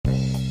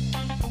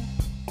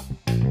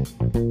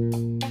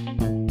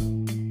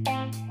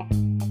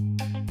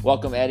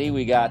Welcome, Eddie.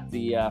 We got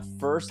the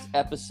first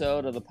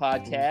episode of the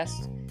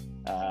podcast.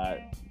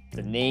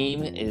 The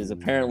name is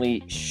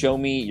apparently Show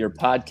Me Your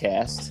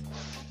Podcast.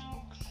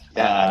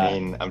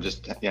 Yeah, I'm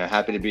just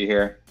happy to be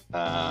here.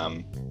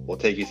 We'll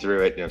take you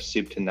through it,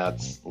 soup to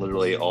nuts,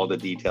 literally all the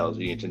details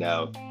you need to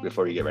know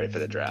before you get ready for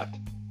the draft.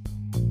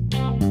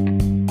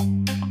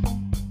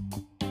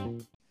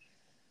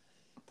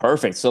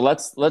 Perfect. So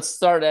let's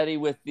start, Eddie,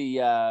 with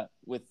the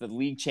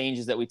league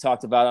changes that we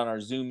talked about on our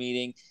Zoom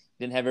meeting.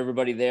 Didn't have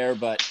everybody there,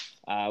 but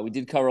we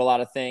did cover a lot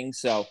of things.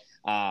 So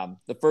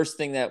the first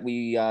thing that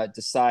we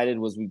decided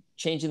was we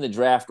changing the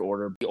draft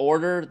order.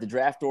 The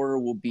draft order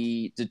will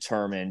be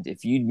determined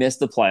if you miss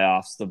the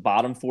playoffs, the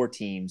bottom four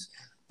teams,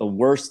 the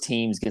worst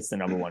teams gets the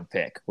number one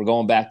pick. We're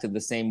going back to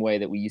the same way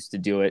that we used to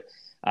do it.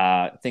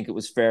 I think it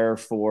was fair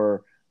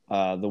for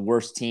the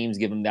worst teams,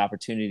 give them the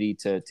opportunity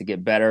to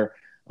get better.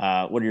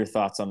 What are your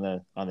thoughts on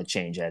the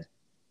change, Ed?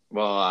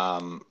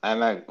 Well,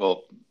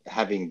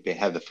 having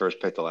had the first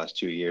pick the last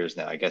 2 years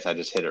now, I guess I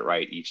just hit it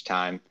right each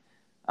time,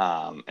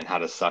 and how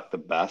to suck the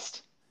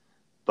best.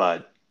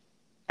 But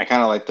I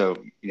kind of like the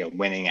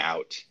winning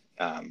out.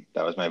 That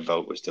was my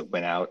vote, was to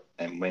win out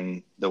and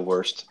win the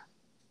worst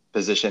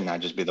position,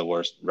 not just be the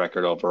worst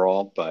record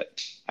overall.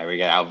 But I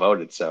got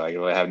outvoted, so I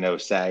really have no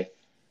say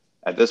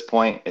at this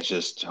point. It's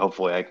just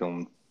hopefully I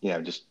can,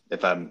 just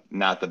if I'm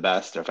not the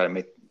best or if I don't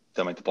make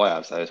the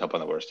playoffs, I just hope I'm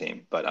the worst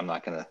team. But I'm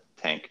not gonna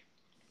tank.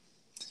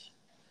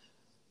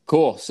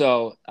 Cool.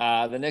 So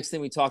the next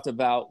thing we talked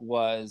about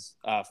was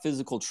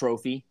physical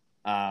trophy.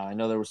 I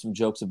know there were some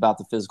jokes about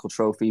the physical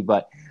trophy,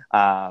 but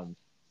I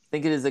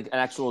think it is an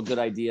actual good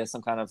idea,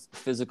 some kind of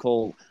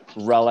physical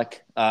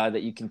relic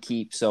that you can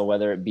keep. So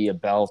whether it be a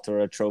belt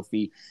or a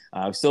trophy,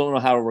 we still don't know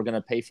how we're going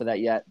to pay for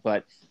that yet,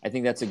 but I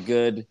think that's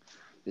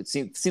it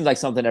seems like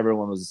something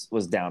everyone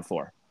was down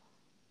for.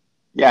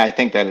 Yeah, I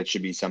think that it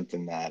should be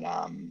something that,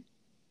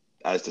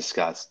 as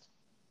discussed,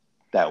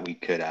 that we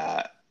could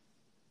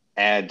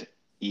add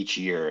each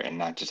year and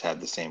not just have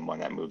the same one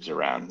that moves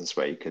around. This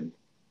way you could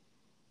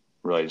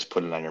really just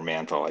put it on your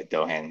mantle like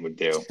Dohan would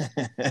do.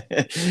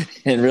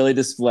 And really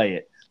display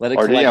it. Let it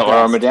or collect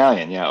or a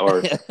medallion,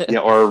 or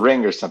or a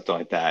ring or something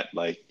like that.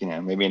 Like,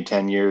 maybe in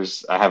 10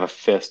 years I have a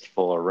fist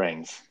full of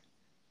rings.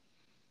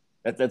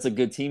 That's a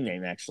good team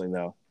name, actually,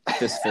 though.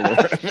 Fistful of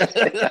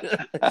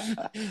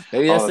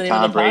maybe that's the name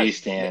Tom of the Brady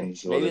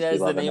stands. Maybe that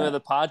is the name of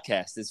the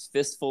podcast, is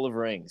Fistful of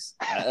Rings.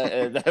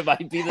 That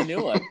might be the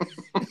new one.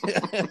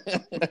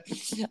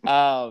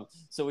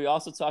 So we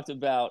also talked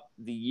about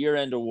the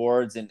year-end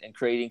awards and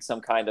creating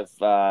some kind of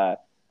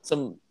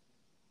some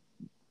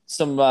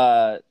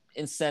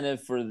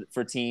incentive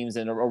for teams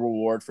and a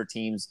reward for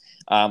teams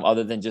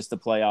other than just the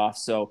playoffs.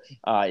 So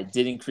it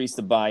did increase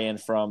the buy-in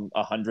from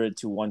 100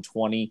 to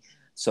 120.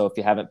 So if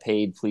you haven't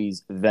paid,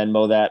 please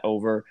Venmo that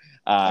over.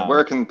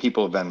 Where can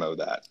people Venmo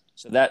that?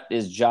 So that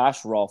is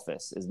Josh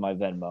Rolfus is my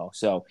Venmo.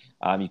 So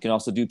you can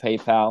also do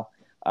PayPal.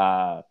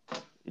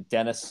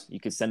 Dennis, you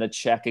could send a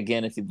check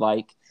again if you'd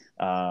like.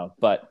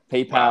 But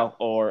PayPal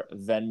or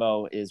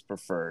Venmo is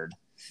preferred.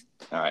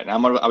 All right. Now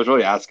I was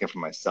really asking for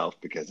myself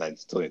because I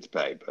still need to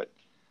pay. But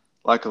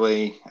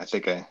luckily, I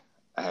think I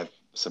have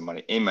some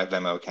money in my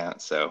Venmo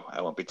account, so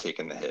I won't be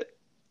taking the hit.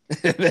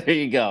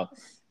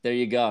 There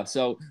you go.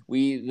 So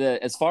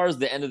as far as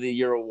the end of the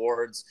year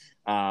awards,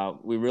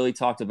 we really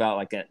talked about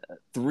like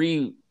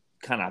three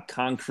kind of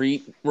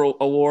concrete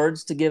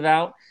awards to give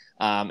out,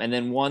 and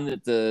then one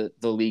that the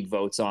league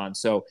votes on.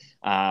 So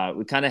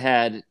we kind of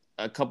had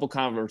a couple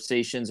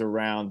conversations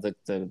around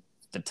the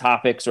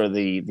topics or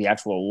the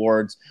actual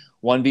awards.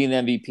 One being the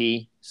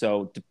MVP,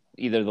 so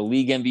either the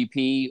league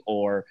MVP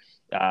or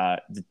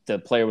the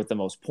player with the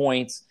most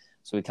points.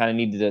 So we kind of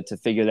needed to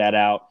figure that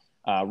out.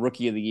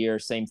 Rookie of the year,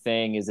 same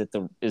thing. Is it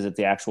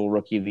the actual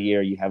rookie of the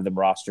year? You have them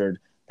rostered.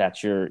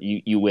 That's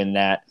you win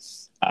that.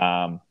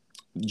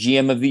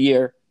 GM of the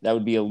year, that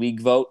would be a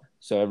league vote.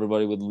 So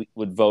everybody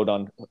would vote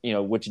on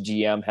which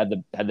GM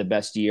had the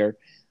best year,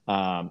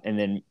 and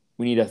then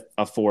we need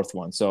a fourth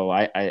one. So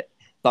I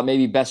thought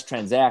maybe best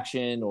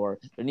transaction, or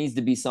there needs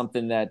to be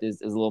something that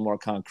is a little more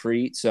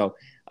concrete. So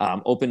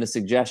open to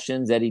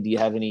suggestions. Eddie, do you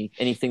have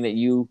anything that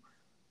you?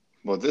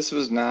 Well, this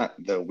was not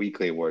the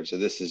weekly award, so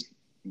this is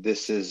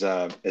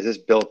this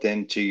built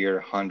into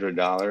your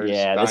 $100?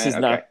 Yeah,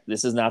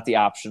 this is not the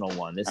optional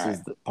one. This is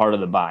part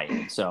of the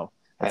buy-in. So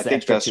I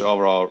think best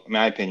overall, in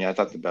my opinion, I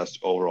thought the best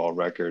overall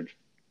record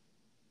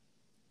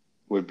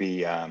would be.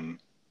 Did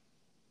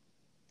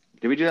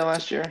we do that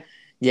last year?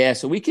 Yeah,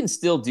 so we can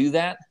still do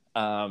that.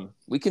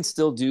 We can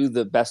still do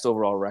the best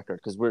overall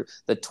record because we're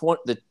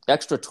the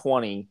extra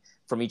 20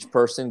 from each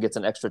person gets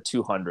an extra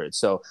 200.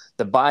 So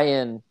the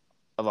buy-in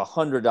of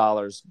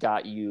 $100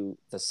 got you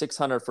the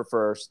 600 for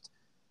first,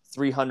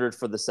 300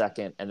 for the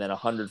second, and then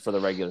 100 for the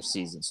regular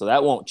season. So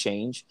that won't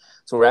change.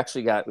 So we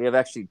have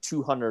actually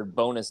 200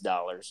 bonus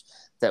dollars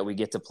that we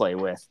get to play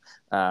with.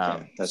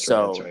 That's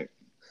right.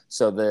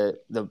 So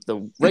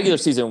the regular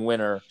season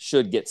winner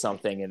should get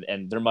something,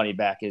 and their money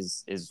back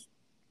is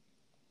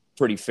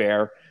pretty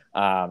fair.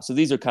 So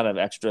these are kind of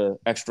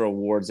extra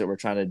awards that we're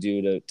trying to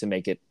do to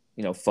make it,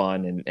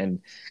 fun and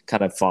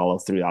kind of follow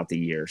throughout the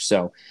year.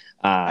 So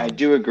I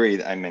do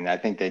agree. I mean, I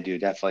think they do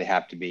definitely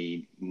have to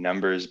be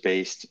numbers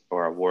based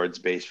or awards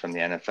based from the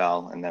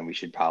NFL, and then we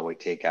should probably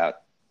take out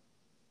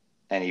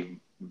any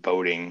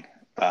voting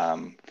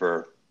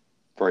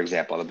for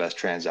example, the best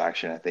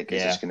transaction. I think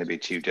is just going to be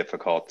too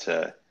difficult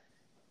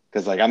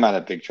because like I'm not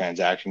a big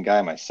transaction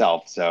guy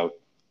myself, so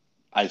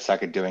I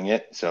suck at doing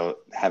it. So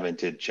having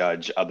to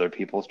judge other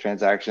people's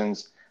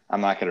transactions,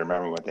 I'm not going to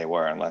remember what they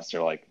were unless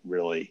they're like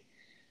really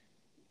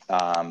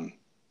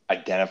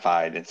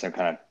identified in some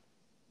kind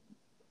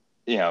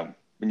of,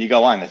 when you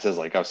go on, it says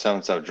like, oh,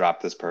 so-and-so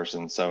dropped this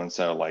person,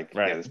 so-and-so like,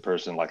 right. yeah, this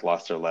person like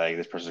lost their leg,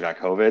 this person got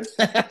COVID.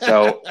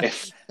 So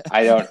if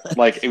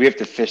we have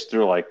to fish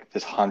through like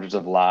just hundreds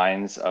of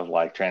lines of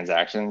like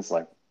transactions,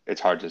 like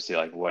it's hard to see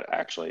like what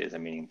actually is a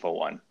meaningful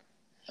one.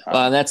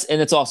 Well,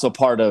 and it's also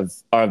part of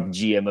our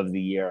GM of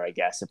the year, I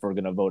guess. If we're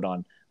going to vote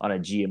on a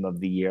GM of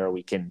the year,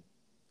 we can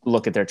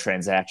look at their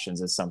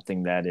transactions as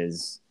something that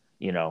is,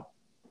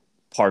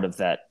 part of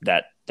that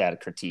data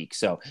critique.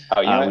 So,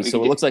 it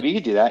looks like we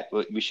could do that.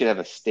 We should have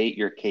a state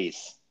your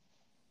case.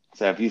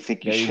 So if you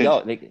think you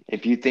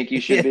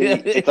should be,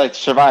 it's like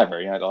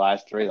Survivor. The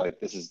last three, like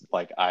this is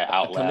like I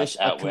outlast,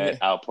 outwit,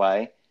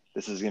 outplay.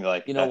 This is gonna be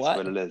like that's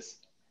what it is.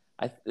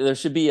 There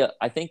should be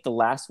I think the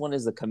last one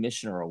is the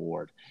commissioner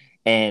award,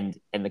 and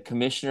the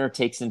commissioner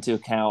takes into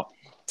account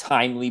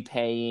timely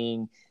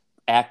paying,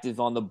 active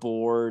on the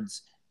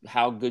boards,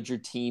 how good your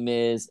team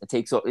is. It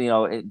takes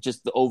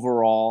just the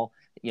overall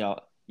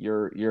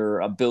your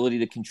ability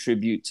to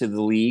contribute to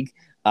the league,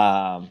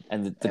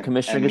 and the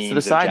commissioner gets to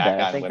decide that.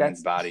 I think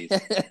that's bodies.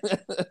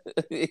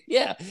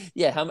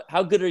 yeah.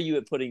 How good are you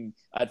at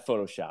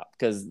Photoshop?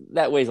 Because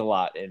that weighs a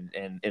lot in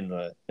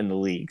the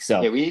league.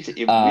 So yeah, we need to.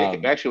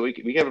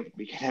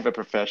 We can have a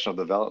professional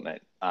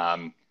development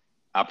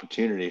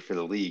opportunity for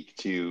the league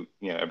to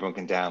everyone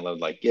can download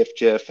like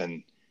GIF,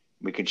 and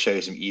we can show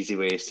you some easy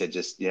ways to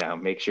just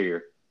make sure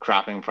you're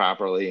cropping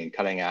properly and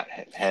cutting out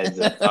heads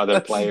of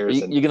other players.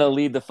 You're going to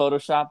lead the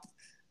Photoshop?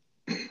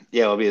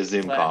 Yeah, it'll be a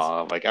Zoom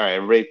call. I'm like, all right,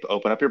 everybody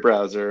open up your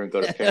browser and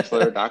go to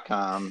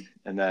pixlr.com.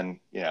 And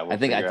then, I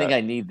think I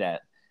need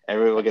that.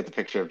 Everybody will get the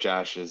picture of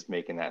Josh is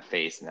making that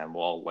face, and then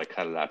we'll like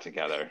cut it out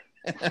together.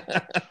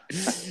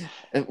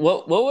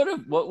 What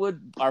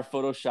would our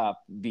Photoshop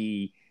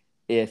be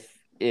if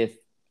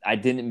I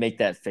didn't make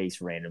that face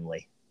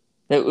randomly?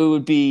 It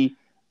would be,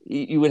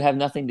 you would have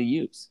nothing to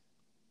use.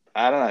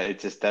 I don't know.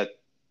 It's just that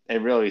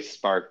it really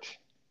sparked.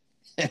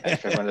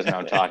 If everyone doesn't know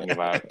what I'm talking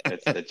about,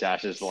 it's that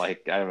Josh is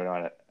like, I don't even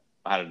know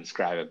how to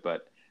describe it,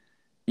 but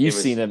you've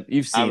seen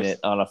it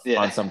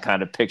on some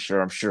kind of picture,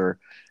 I'm sure.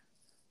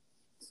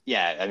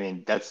 Yeah, I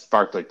mean that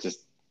sparked like just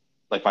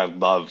like my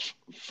love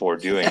for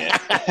doing it.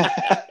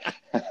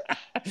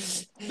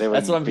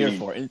 That's what I'm here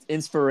for.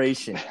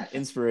 Inspiration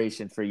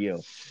for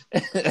you.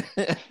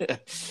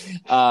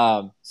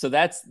 So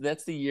that's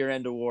the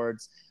year-end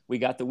awards. We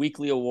got the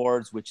weekly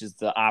awards, which is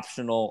the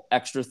optional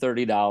extra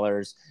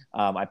 $30.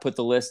 I put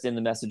the list in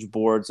the message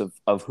boards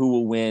of who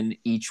will win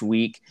each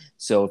week.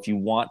 So if you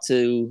want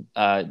to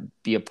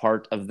be a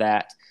part of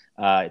that,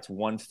 it's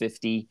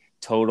 $150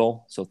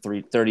 total. So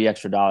 $30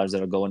 extra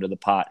that'll go into the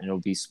pot, and it'll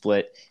be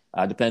split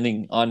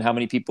depending on how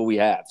many people we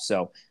have.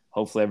 So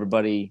hopefully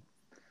everybody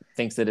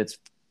thinks that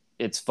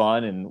it's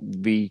fun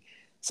and be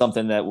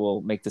something that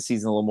will make the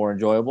season a little more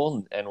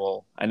enjoyable, and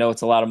I know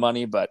it's a lot of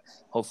money, but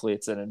hopefully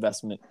it's an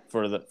investment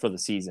for the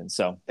season.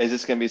 So is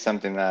this going to be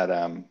something that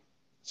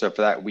so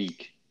for that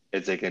week,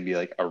 is it going to be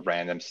like a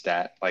random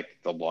stat, like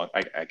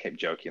I kept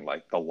joking,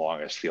 like the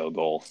longest field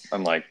goal,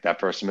 and like that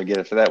person would get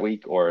it for that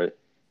week, or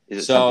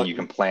is it something you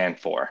can plan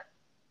for?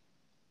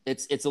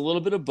 It's a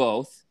little bit of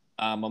both.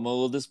 I'm a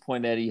little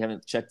disappointed that you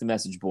haven't checked the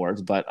message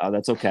boards, but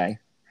that's okay.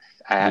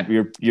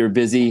 You're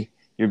busy.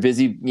 You're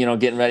busy,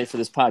 getting ready for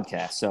this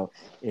podcast. So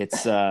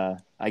it's,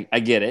 I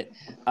get it.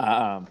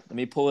 Let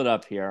me pull it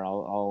up here.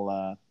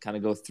 I'll kind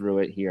of go through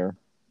it here.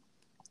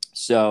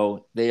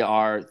 So they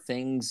are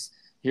things.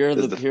 Here are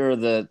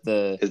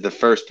the is the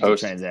first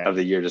post of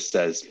the year just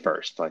says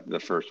first, like the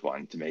first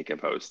one to make a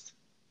post.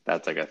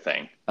 That's like a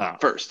thing.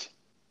 First.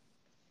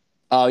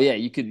 Oh yeah,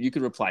 you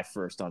could reply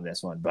first on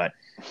this one, but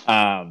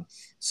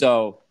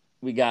so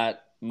we got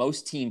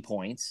most team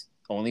points,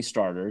 only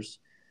starters.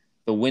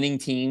 The winning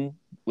team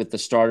with the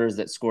starters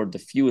that scored the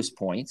fewest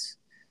points,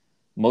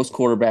 most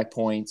quarterback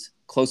points,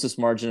 closest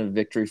margin of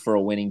victory for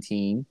a winning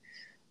team,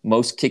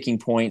 most kicking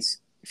points,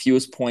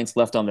 fewest points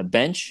left on the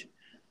bench,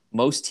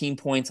 most team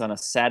points on a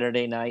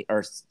Saturday night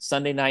or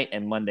Sunday night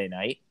and Monday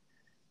night,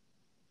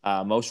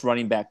 most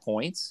running back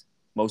points,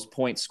 most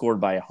points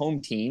scored by a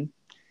home team,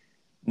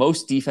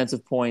 most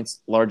defensive points,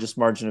 largest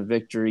margin of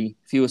victory,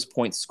 fewest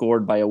points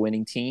scored by a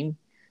winning team,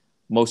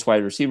 most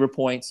wide receiver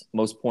points,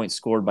 most points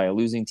scored by a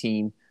losing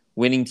team,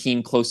 winning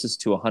team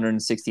closest to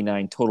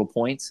 169 total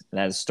points, and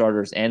that is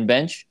starters and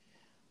bench,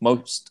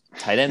 most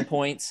tight end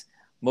points,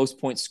 most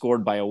points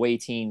scored by away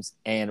teams,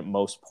 and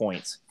most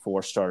points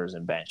for starters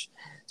and bench.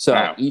 So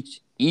wow.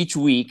 each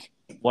week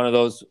one of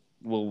those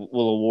will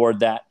award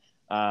that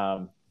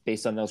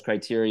based on those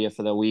criteria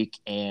for the week,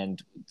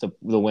 and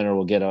the winner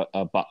will get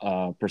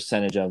a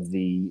percentage of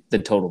the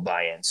total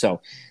buy-in.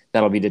 So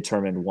that'll be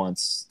determined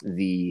once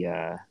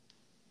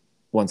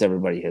once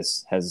everybody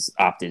has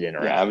opted in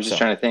or out. I was just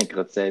trying to think.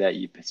 Let's say that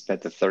you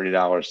spent the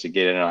 $30 to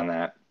get in on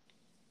that,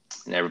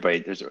 and everybody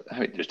there's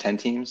 10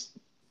 teams.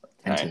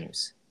 10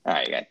 teams. All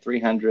right, you got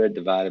 300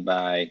 divided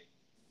by,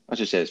 let's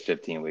just say it's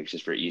 15 weeks,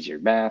 just for easier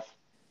math.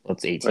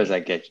 What's 18? What does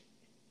that get?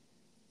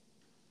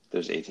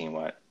 There's 18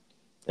 what?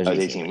 There's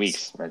 18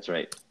 weeks. That's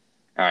right.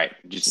 All right,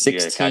 just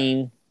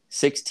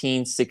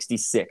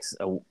 1666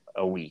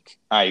 a week.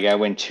 All right, you got to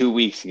win 2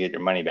 weeks to get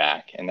your money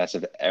back, and that's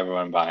with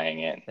everyone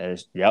buying in.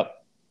 Yep.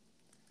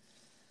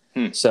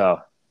 So,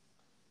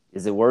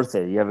 is it worth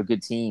it? You have a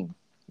good team.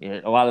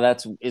 A lot of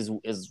that is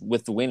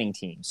with the winning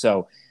team.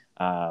 So,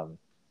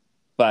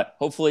 but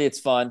hopefully it's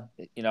fun.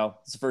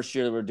 It's the first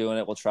year that we're doing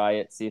it. We'll try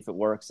it, see if it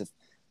works. If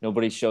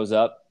nobody shows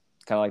up,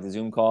 kind of like the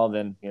Zoom call,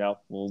 then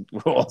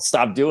we'll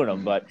stop doing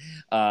them. But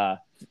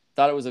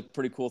thought it was a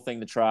pretty cool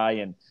thing to try,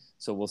 and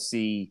so we'll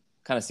see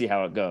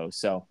how it goes.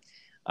 So,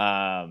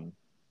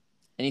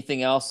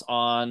 anything else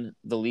on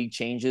the league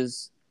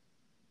changes?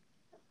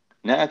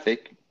 No, I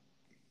think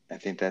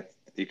that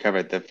you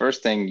covered. The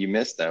first thing you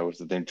missed, though, was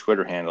the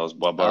Twitter handle is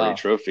Lombardi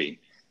Trophy.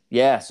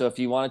 Yeah, so if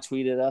you want to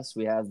tweet at us,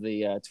 we have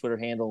the Twitter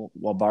handle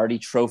Lombardi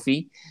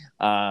Trophy.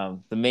 The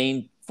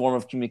main form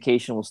of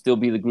communication will still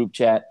be the group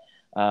chat.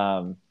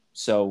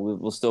 So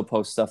we'll still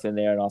post stuff in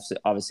there, and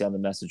obviously on the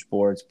message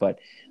boards. But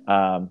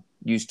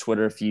use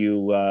Twitter if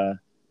you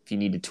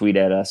need to tweet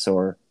at us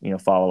or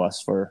follow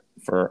us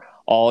for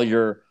all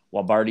your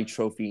Lombardi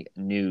Trophy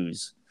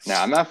news.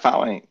 Now, I'm not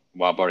following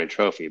Lombardi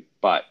Trophy,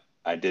 but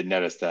I did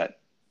notice that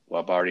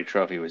Lombardi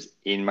Trophy was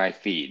in my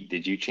feed.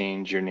 Did you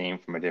change your name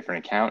from a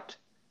different account?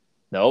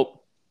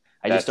 Nope.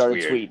 I just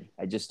started tweeting.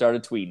 I just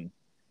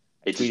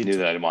knew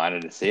that I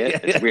wanted to see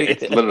it. It's weird.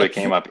 It literally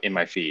came up in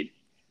my feed.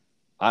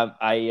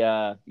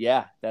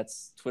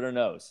 That's Twitter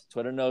knows.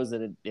 Twitter knows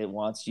that it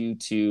wants you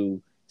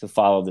to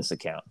follow this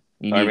account.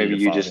 Or maybe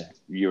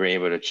you were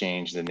able to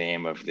change the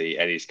name of the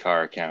Eddie's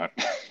Car account.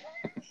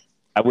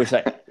 I wish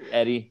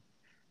Eddie,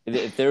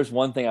 if there's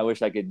one thing I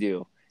wish I could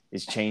do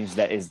is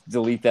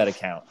delete that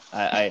account.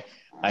 I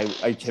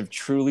have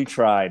truly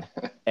tried,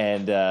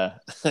 and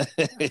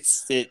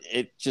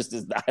it just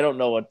is. I don't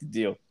know what to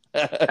do.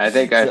 I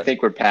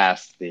think we're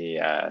past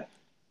the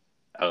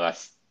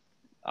unless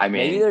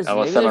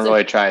someone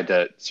really tried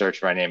to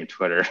search my name on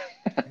Twitter.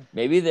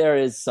 Maybe there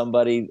is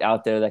somebody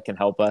out there that can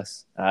help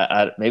us.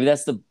 Maybe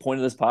that's the point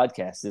of this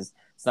podcast. It's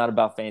not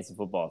about fantasy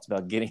football. It's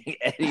about getting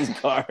Eddie's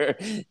Car,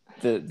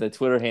 the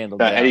Twitter handle.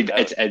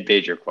 It's Ed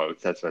Bajer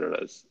quotes. That's what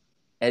it is.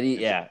 Eddie,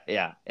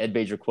 yeah, Ed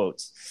Bajer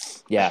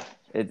quotes. Yeah,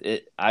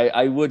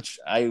 I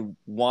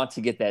want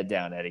to get that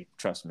down, Eddie.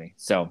 Trust me.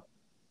 So,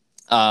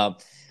 all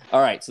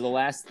right. So the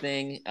last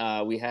thing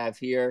we have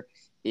here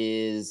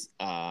is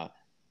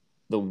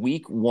the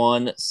week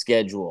 1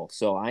 schedule.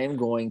 So I am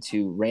going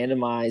to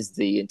randomize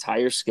the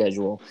entire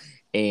schedule,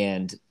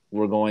 and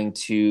we're going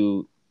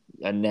to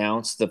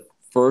announce the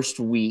first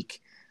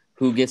week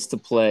who gets to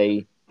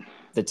play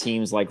the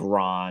teams like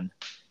Ron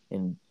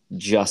and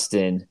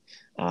Justin,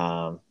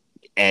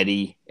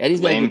 Eddie. Eddie's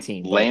got a good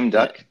team. Lame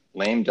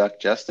duck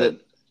Justin.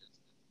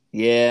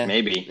 Yeah,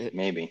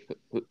 maybe.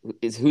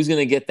 Who's going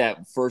to get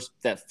that first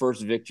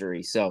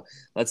victory? So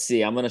let's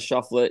see. I'm going to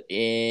shuffle it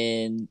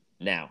in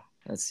now.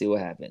 Let's see what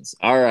happens.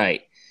 All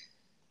right.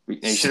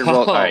 You should have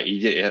rolled. All right.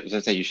 I was going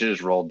to say you should have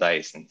just rolled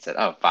dice and said,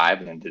 5,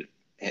 and then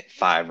hit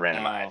 5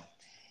 randomized.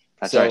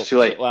 That's right. It's too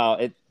late. Well,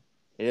 it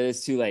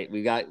is too late.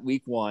 We got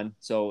week 1.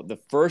 So the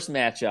first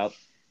matchup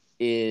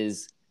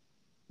is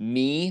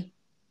me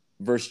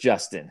versus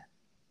Justin.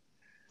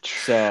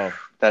 So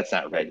that's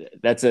not right.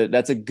 That's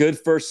a good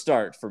first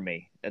start for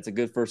me. That's a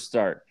good first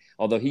start.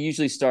 Although he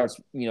usually starts,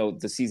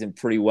 the season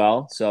pretty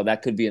well, so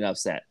that could be an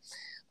upset.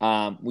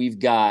 We've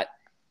got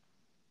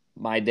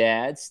my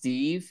dad,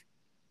 Steve,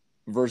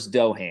 versus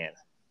Dohan.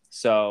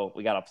 So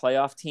we got a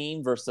playoff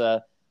team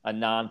versus a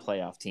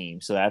non-playoff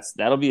team. So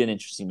that'll be an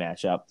interesting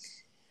matchup.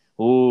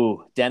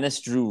 Ooh, Dennis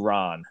drew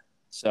Ron.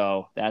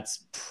 So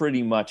that's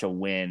pretty much a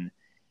win,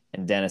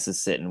 and Dennis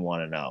is sitting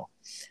 1-0.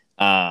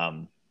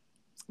 Now,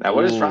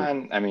 what is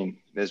Ron? I mean,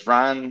 is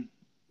Ron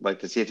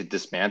does he have to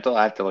dismantle?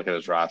 I have to look at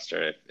his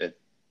roster. Is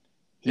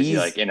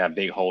he in a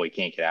big hole he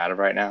can't get out of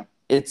right now?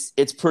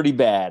 It's pretty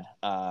bad.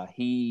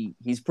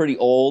 He's pretty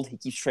old. He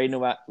keeps trading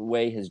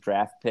away his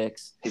draft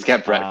picks. He's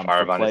got Brett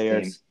Favre on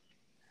his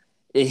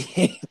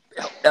team.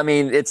 I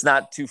mean, it's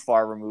not too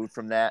far removed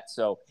from that,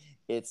 so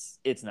it's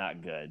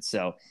not good.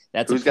 So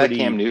that's got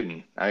Cam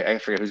Newton. I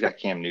forget who's got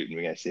Cam Newton.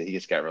 We got to see. He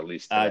just got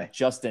released today.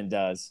 Justin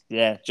does.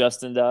 Yeah,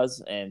 Justin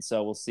does, and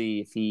so we'll see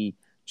if he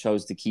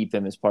chose to keep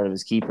him as part of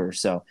his keeper.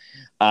 So,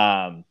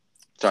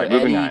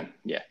 moving on.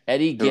 Yeah,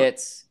 Eddie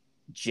gets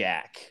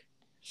Jack.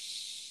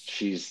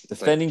 She's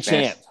defending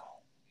champ.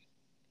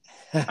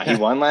 He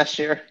won last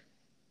year.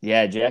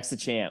 Yeah, Jack's the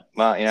champ.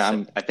 Well,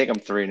 I think I'm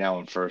 3-0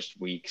 in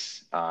first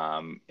weeks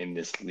in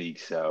this league.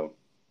 So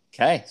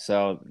Okay,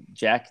 so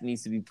Jack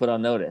needs to be put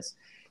on notice.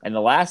 And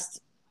the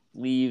last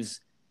leaves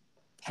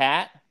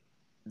Pat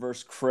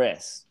versus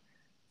Chris,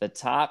 the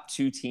top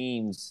two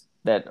teams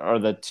that are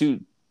the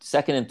two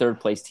second and third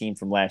place team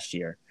from last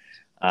year,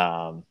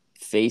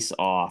 face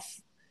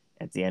off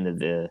at the end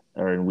of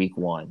in week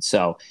one.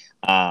 So,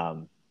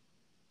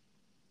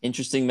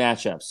 interesting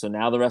matchup. So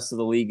now the rest of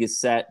the league is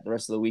set. The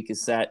rest of the week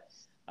is set.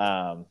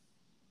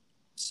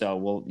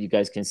 So you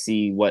guys can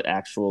see what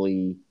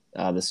actually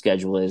the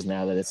schedule is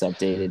now that it's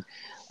updated.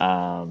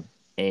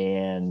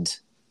 And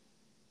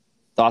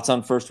thoughts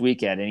on first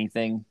weekend?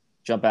 Anything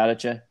jump out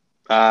at you?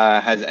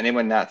 Has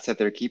anyone not set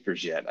their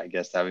keepers yet? I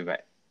guess that would be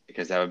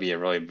because that would be a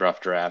really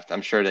rough draft.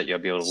 I'm sure that you'll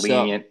be able to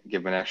lenient,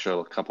 give an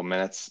extra couple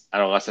minutes. I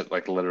don't know, unless it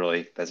like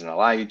literally doesn't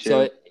allow you to.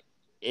 So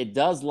it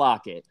does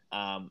lock it,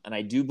 and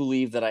I do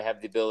believe that I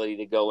have the ability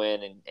to go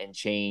in and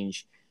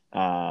change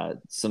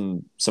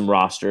some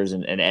rosters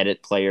and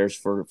edit players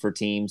for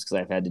teams, because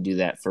I've had to do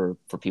that for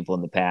people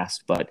in the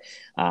past. But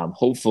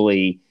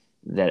hopefully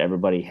that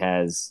everybody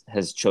has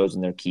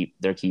chosen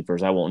their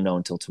keepers. I won't know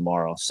until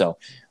tomorrow, so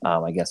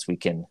I guess we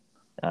can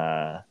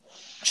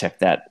check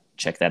that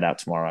out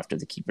tomorrow after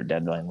the keeper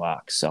deadline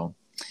lock. So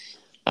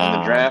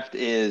and the draft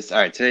is all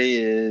right. Today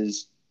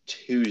is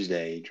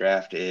Tuesday.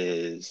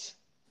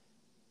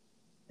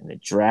 And the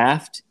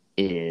draft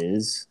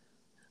is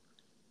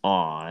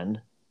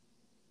on.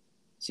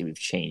 See, we've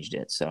changed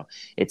it. So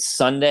it's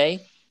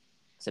Sunday,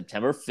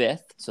 September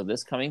 5th. So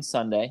this coming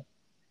Sunday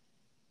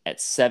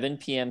at 7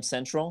 p.m.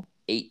 Central,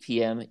 8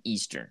 p.m.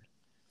 Eastern.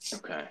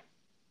 Okay.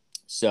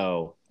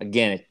 So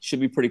again, it should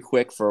be pretty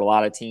quick for a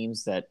lot of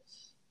teams that,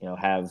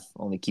 have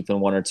only keeping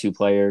one or two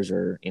players,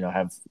 or,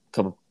 have a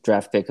couple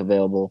draft pick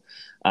available.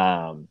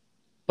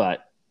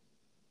 But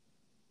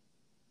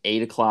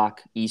 8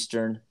 o'clock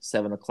Eastern,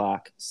 7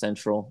 o'clock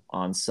Central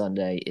on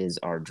Sunday is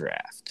our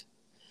draft.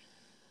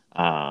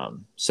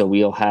 So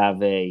we'll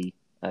have a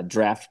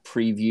draft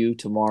preview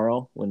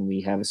tomorrow when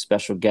we have a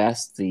special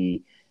guest.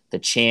 The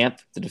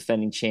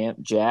defending champ,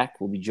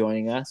 Jack, will be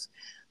joining us.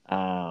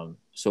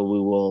 So we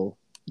will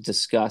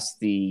discuss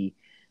the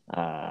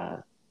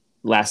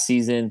last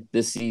season,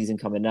 this season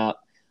coming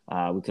up.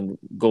 We can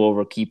go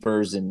over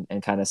keepers and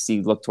kind of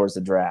look towards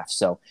the draft.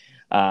 So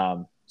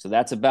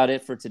that's about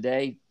it for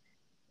today.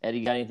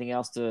 Eddie, got anything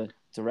else to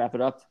wrap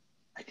it up?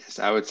 I guess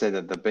I would say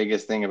that the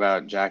biggest thing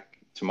about Jack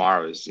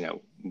tomorrow is,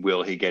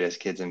 will he get his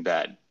kids in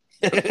bed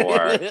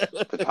before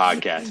the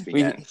podcast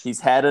begins?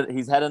 He's had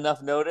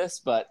enough notice,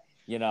 but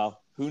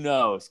who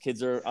knows?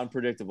 Kids are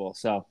unpredictable,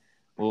 so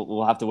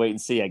we'll have to wait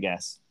and see, I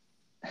guess.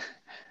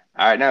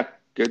 All right, no,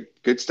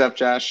 good stuff,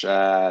 Josh.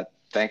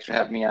 Thanks for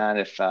having me on.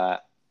 If am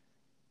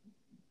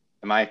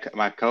I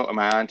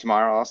on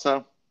tomorrow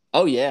also?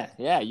 Oh yeah.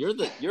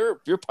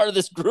 You're part of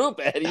this group,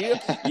 Eddie.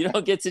 You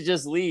don't get to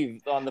just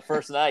leave on the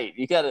first night.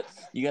 You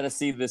gotta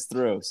see this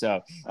through.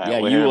 So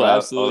you will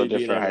absolutely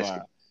be there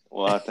tomorrow.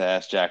 We'll have to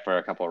ask Jack for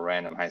a couple of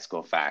random high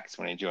school facts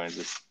when he joins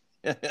us.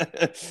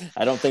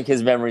 I don't think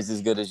his memory's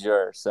as good as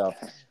yours. So, all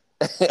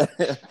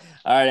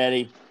right,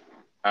 Eddie.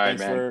 All right,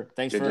 man.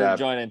 Thanks for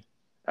joining.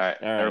 All right,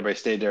 everybody,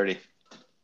 stay dirty.